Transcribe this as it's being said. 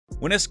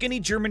When a skinny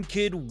German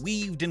kid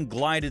weaved and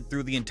glided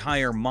through the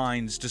entire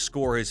Mainz to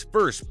score his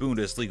first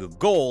Bundesliga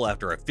goal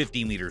after a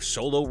 50-meter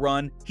solo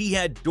run, he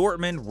had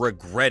Dortmund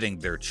regretting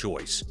their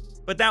choice.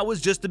 But that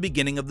was just the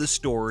beginning of the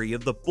story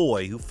of the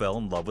boy who fell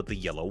in love with the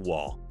yellow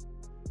wall.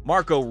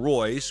 Marco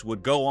Reus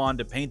would go on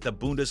to paint the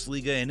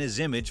Bundesliga in his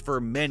image for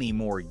many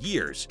more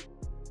years.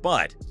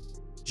 But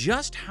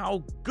just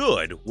how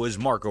good was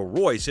Marco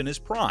Reus in his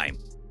prime?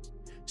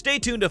 Stay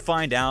tuned to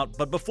find out,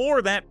 but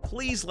before that,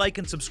 please like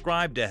and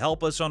subscribe to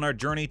help us on our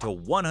journey to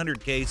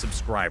 100K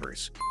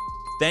subscribers.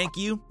 Thank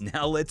you,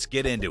 now let's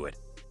get into it.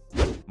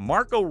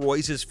 Marco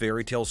Reus's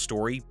fairy tale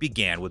story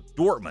began with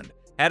Dortmund,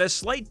 had a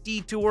slight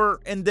detour,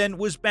 and then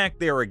was back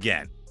there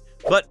again.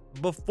 But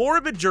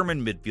before the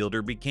German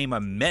midfielder became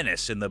a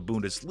menace in the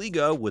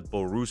Bundesliga with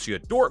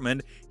Borussia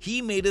Dortmund,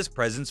 he made his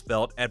presence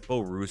felt at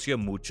Borussia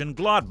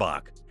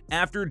Mönchengladbach.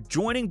 After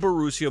joining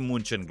Borussia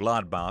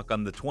Mönchengladbach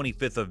on the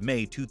 25th of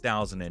May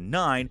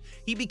 2009,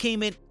 he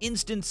became an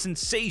instant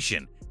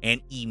sensation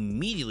and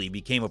immediately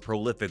became a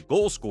prolific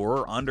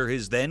goalscorer under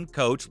his then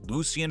coach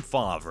Lucien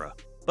Favre.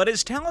 But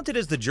as talented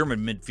as the German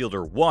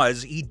midfielder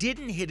was, he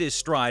didn't hit his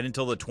stride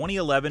until the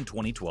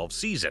 2011-2012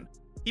 season.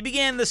 He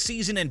began the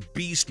season in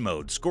beast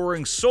mode,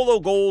 scoring solo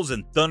goals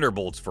and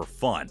thunderbolts for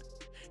fun.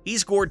 He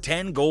scored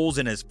 10 goals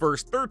in his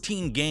first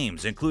 13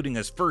 games, including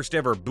his first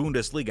ever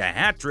Bundesliga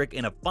hat-trick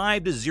in a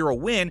 5-0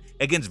 win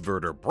against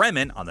Werder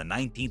Bremen on the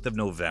 19th of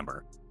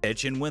November.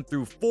 And went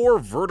through 4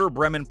 Werder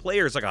Bremen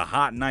players like a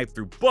hot knife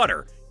through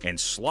butter and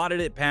slotted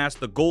it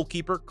past the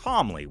goalkeeper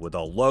calmly with a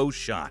low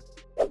shot.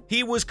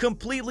 He was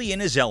completely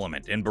in his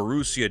element, and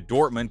Borussia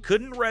Dortmund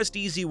couldn't rest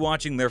easy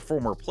watching their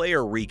former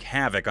player wreak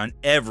havoc on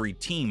every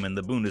team in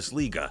the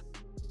Bundesliga.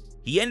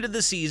 He ended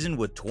the season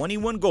with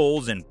 21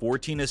 goals and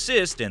 14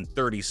 assists in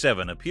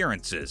 37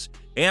 appearances,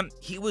 and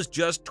he was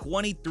just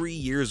 23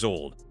 years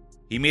old.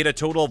 He made a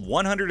total of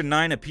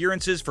 109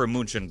 appearances for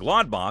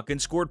Mönchengladbach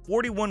and scored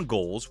 41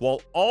 goals while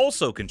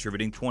also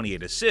contributing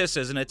 28 assists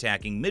as an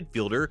attacking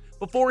midfielder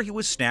before he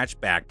was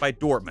snatched back by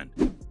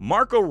Dortmund.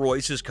 Marco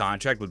Reus's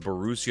contract with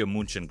Borussia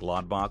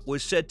Mönchengladbach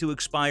was set to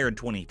expire in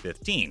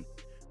 2015,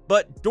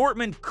 but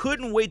Dortmund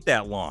couldn't wait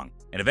that long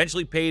and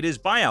eventually paid his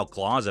buyout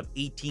clause of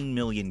 18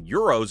 million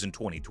euros in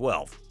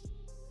 2012.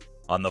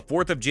 On the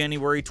 4th of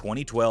January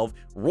 2012,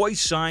 Reus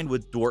signed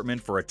with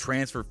Dortmund for a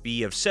transfer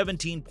fee of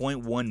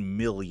 17.1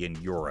 million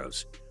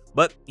euros.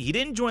 But he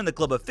didn't join the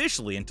club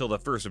officially until the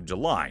 1st of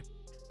July.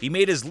 He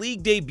made his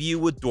league debut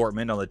with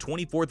Dortmund on the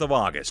 24th of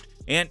August,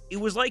 and it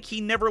was like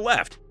he never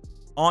left.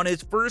 On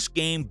his first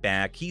game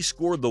back, he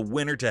scored the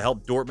winner to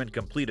help Dortmund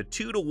complete a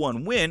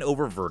 2-1 win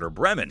over Werder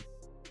Bremen.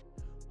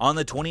 On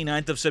the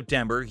 29th of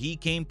September, he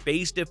came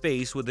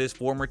face-to-face with his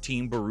former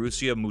team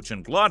Borussia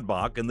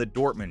Mönchengladbach in the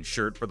Dortmund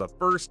shirt for the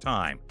first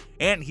time,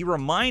 and he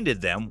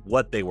reminded them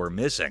what they were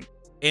missing.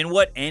 In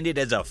what ended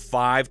as a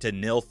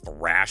 5-0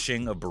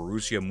 thrashing of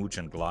Borussia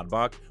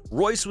Mönchengladbach,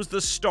 Reus was the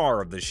star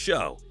of the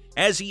show,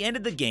 as he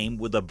ended the game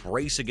with a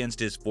brace against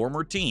his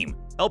former team,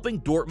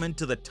 helping Dortmund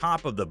to the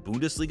top of the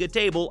Bundesliga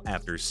table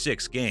after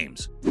 6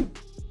 games.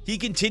 He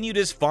continued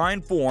his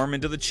fine form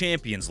into the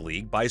Champions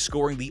League by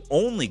scoring the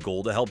only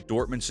goal to help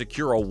Dortmund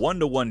secure a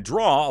 1-1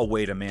 draw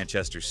away to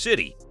Manchester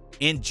City,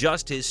 in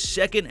just his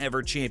second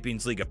ever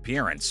Champions League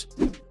appearance.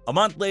 A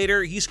month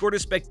later, he scored a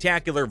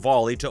spectacular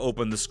volley to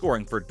open the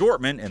scoring for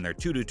Dortmund in their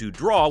 2-2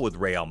 draw with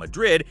Real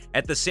Madrid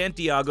at the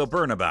Santiago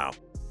Bernabeu.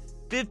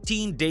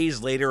 15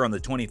 days later, on the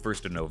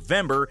 21st of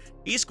November,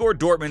 he scored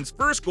Dortmund's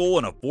first goal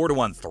in a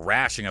 4-1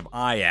 thrashing of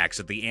Ajax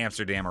at the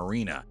Amsterdam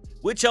Arena,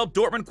 which helped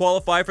Dortmund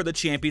qualify for the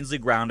Champions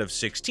League round of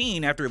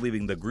 16 after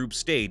leaving the group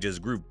stage as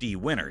Group D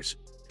winners.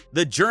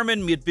 The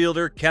German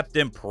midfielder kept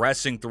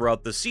impressing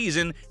throughout the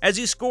season as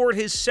he scored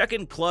his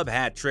second club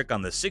hat-trick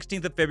on the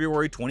 16th of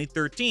February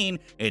 2013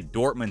 in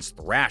Dortmund's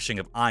thrashing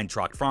of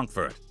Eintracht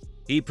Frankfurt.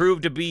 He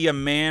proved to be a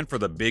man for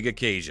the big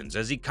occasions,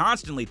 as he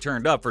constantly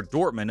turned up for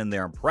Dortmund in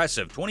their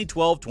impressive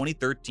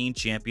 2012-2013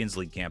 Champions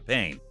League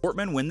campaign.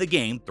 Dortmund win the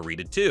game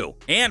 3-2,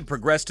 and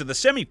progressed to the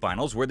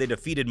semifinals where they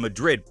defeated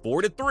Madrid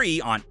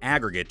 4-3 on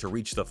aggregate to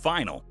reach the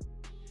final.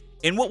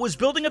 In what was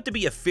building up to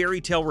be a fairy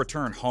tale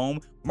return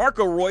home,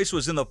 Marco Reus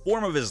was in the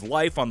form of his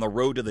life on the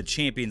road to the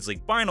Champions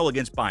League final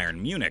against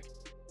Bayern Munich.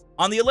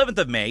 On the 11th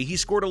of May, he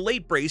scored a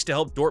late brace to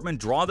help Dortmund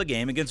draw the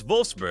game against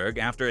Wolfsburg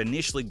after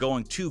initially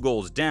going 2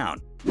 goals down.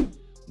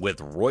 With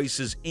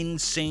Reus's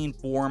insane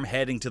form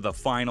heading to the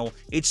final,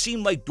 it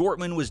seemed like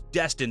Dortmund was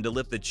destined to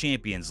lift the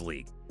Champions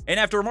League. And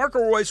after Marco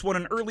Reus won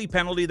an early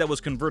penalty that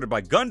was converted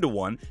by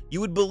Gundogan, you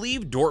would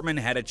believe Dortmund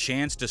had a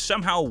chance to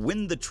somehow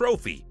win the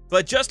trophy.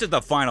 But just at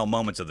the final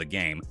moments of the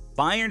game,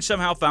 Bayern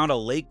somehow found a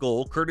late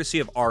goal courtesy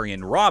of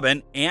Arjen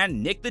Robben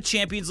and nicked the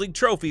Champions League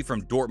trophy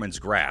from Dortmund's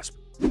grasp.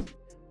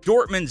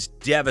 Dortmund's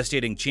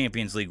devastating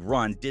Champions League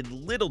run did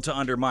little to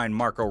undermine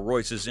Marco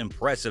Reus's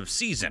impressive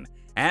season,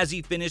 as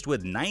he finished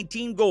with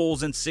 19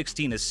 goals and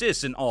 16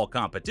 assists in all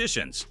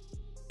competitions.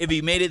 If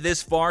you made it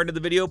this far into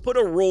the video, put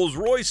a Rolls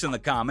Royce in the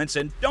comments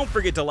and don't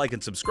forget to like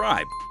and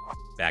subscribe.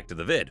 Back to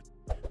the vid.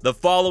 The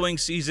following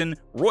season,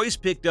 Reus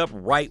picked up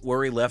right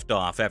where he left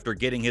off after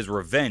getting his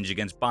revenge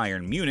against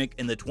Bayern Munich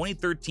in the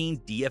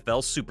 2013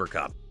 DFL Super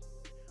Cup.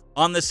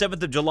 On the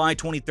 7th of July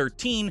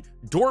 2013,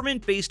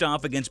 Dortmund faced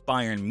off against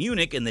Bayern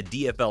Munich in the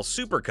DFL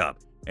Super Cup,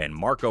 and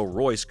Marco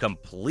Reus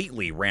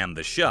completely ran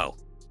the show.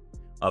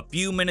 A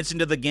few minutes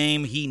into the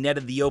game, he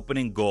netted the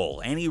opening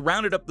goal, and he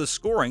rounded up the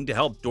scoring to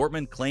help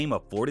Dortmund claim a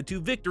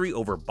 4-2 victory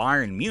over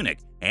Bayern Munich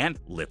and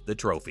lift the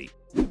trophy.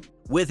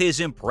 With his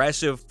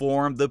impressive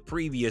form the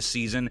previous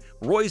season,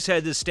 Reus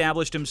had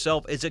established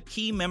himself as a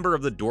key member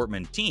of the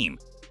Dortmund team,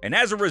 and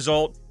as a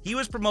result, he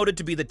was promoted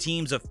to be the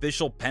team's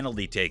official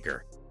penalty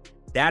taker.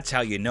 That's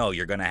how you know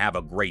you're going to have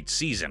a great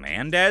season,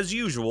 and as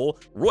usual,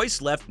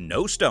 Reus left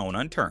no stone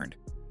unturned.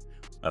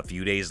 A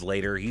few days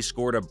later, he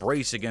scored a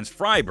brace against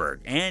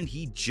Freiburg, and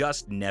he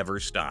just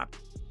never stopped.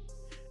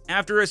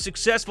 After a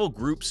successful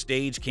group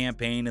stage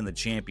campaign in the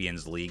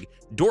Champions League,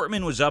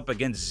 Dortmund was up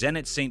against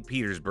Zenit St.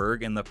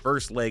 Petersburg in the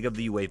first leg of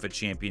the UEFA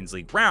Champions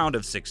League round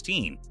of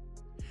 16.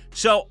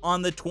 So,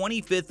 on the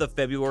 25th of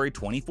February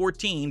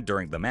 2014,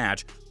 during the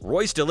match,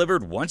 Reus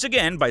delivered once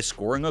again by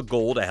scoring a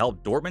goal to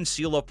help Dortmund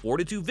seal a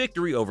 4-2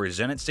 victory over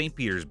Zenit St.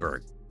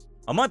 Petersburg.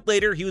 A month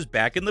later, he was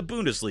back in the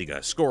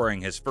Bundesliga,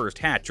 scoring his first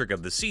hat-trick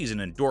of the season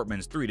in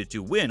Dortmund's 3-2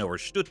 win over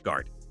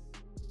Stuttgart.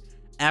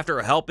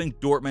 After helping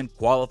Dortmund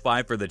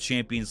qualify for the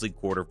Champions League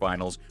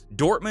quarterfinals,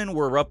 Dortmund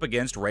were up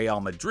against Real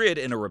Madrid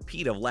in a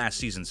repeat of last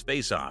season's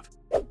face-off.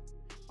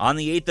 On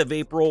the 8th of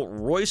April,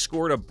 Reus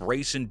scored a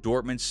brace in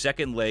Dortmund's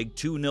second leg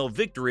 2-0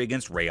 victory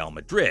against Real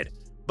Madrid,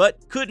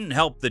 but couldn't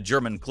help the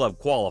German club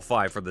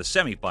qualify for the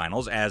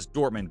semifinals as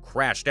Dortmund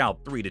crashed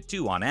out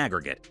 3-2 on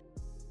aggregate.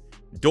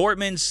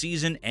 Dortmund's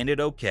season ended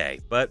okay,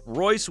 but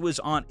Reus was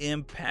on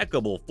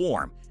impeccable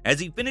form as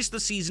he finished the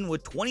season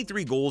with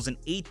 23 goals and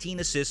 18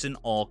 assists in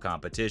all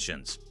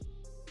competitions.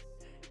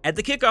 At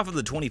the kickoff of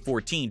the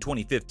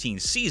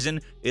 2014-2015 season,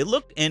 it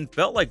looked and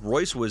felt like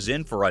Reus was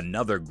in for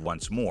another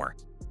once more.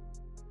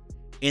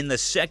 In the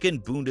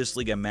second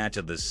Bundesliga match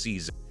of the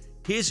season,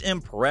 his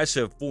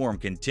impressive form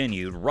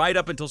continued right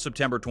up until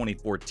September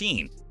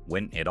 2014,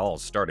 when it all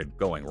started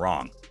going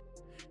wrong.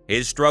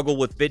 His struggle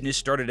with fitness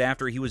started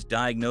after he was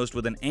diagnosed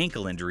with an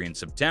ankle injury in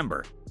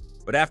September.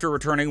 But after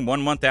returning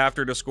 1 month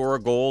after to score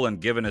a goal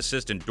and give an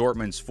assist in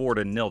Dortmund's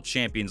 4-0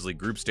 Champions League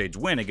group stage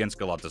win against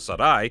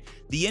Galatasaray,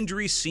 the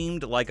injury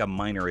seemed like a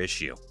minor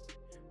issue.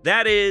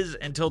 That is,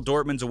 until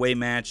Dortmund's away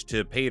match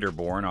to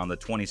Paderborn on the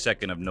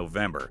 22nd of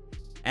November.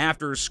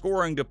 After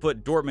scoring to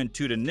put Dortmund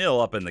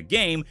 2-0 up in the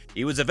game,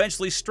 he was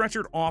eventually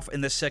stretchered off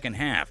in the second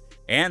half,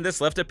 and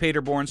this left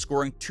Paderborn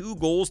scoring 2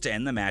 goals to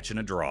end the match in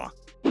a draw.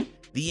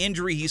 The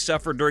injury he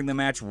suffered during the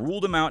match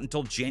ruled him out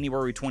until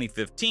January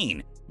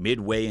 2015,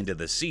 midway into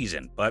the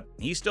season, but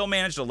he still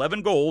managed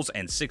 11 goals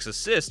and 6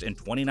 assists in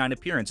 29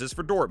 appearances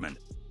for Dortmund.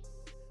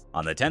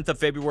 On the 10th of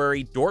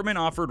February, Dortmund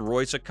offered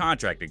Reus a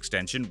contract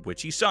extension,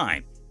 which he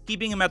signed,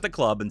 keeping him at the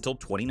club until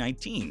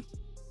 2019.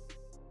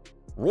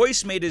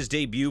 Reus made his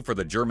debut for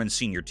the German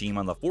senior team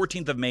on the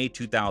 14th of May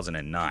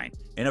 2009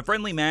 in a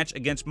friendly match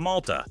against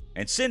Malta,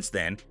 and since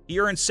then,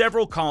 he earned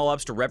several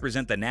call-ups to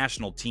represent the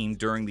national team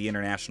during the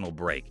international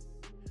break.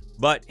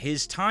 But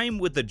his time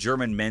with the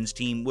German men's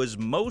team was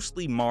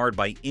mostly marred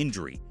by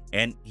injury,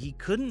 and he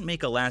couldn't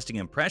make a lasting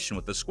impression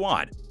with the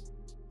squad.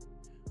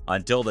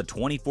 Until the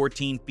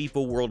 2014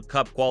 FIFA World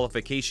Cup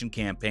qualification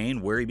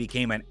campaign, where he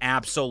became an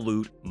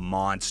absolute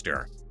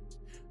monster.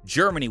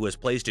 Germany was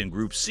placed in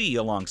Group C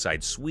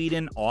alongside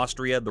Sweden,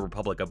 Austria, the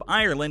Republic of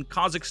Ireland,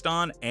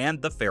 Kazakhstan, and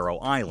the Faroe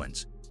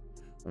Islands.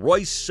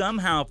 Reus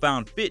somehow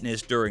found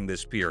fitness during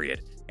this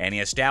period, and he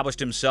established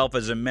himself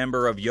as a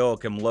member of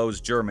Joachim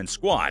Löw's German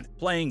squad,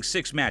 playing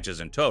 6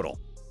 matches in total.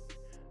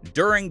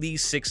 During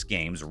these 6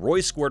 games,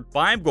 Reus scored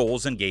 5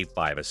 goals and gave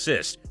 5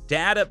 assists, to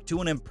add up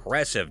to an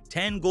impressive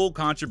 10-goal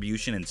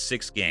contribution in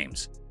 6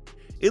 games.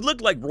 It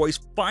looked like Reus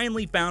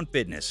finally found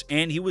fitness,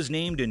 and he was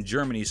named in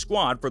Germany's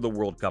squad for the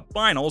World Cup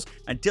finals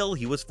until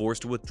he was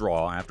forced to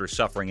withdraw after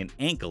suffering an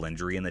ankle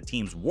injury in the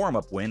team's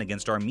warm-up win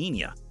against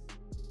Armenia.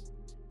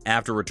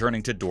 After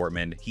returning to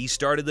Dortmund, he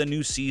started the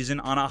new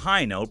season on a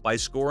high note by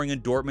scoring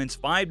in Dortmund's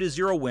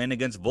 5-0 win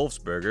against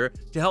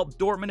Wolfsberger to help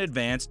Dortmund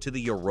advance to the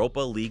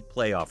Europa League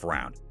playoff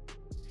round.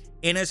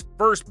 In his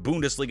first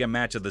Bundesliga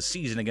match of the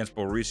season against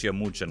Borussia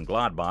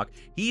Mönchengladbach,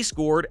 he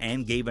scored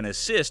and gave an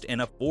assist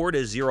in a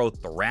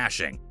 4-0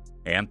 thrashing.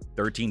 And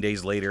 13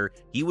 days later,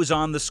 he was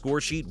on the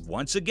scoresheet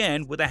once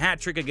again with a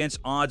hat-trick against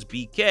Odds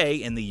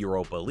BK in the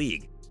Europa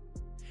League.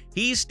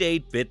 He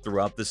stayed fit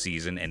throughout the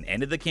season and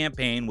ended the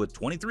campaign with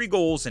 23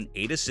 goals and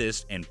 8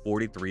 assists in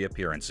 43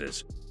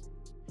 appearances.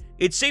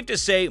 It's safe to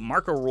say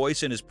Marco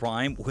Reus in his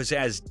prime was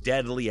as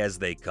deadly as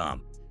they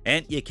come,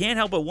 and you can't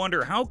help but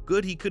wonder how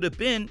good he could have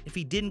been if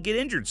he didn't get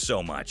injured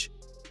so much.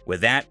 With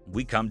that,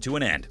 we come to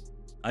an end.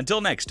 Until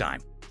next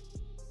time.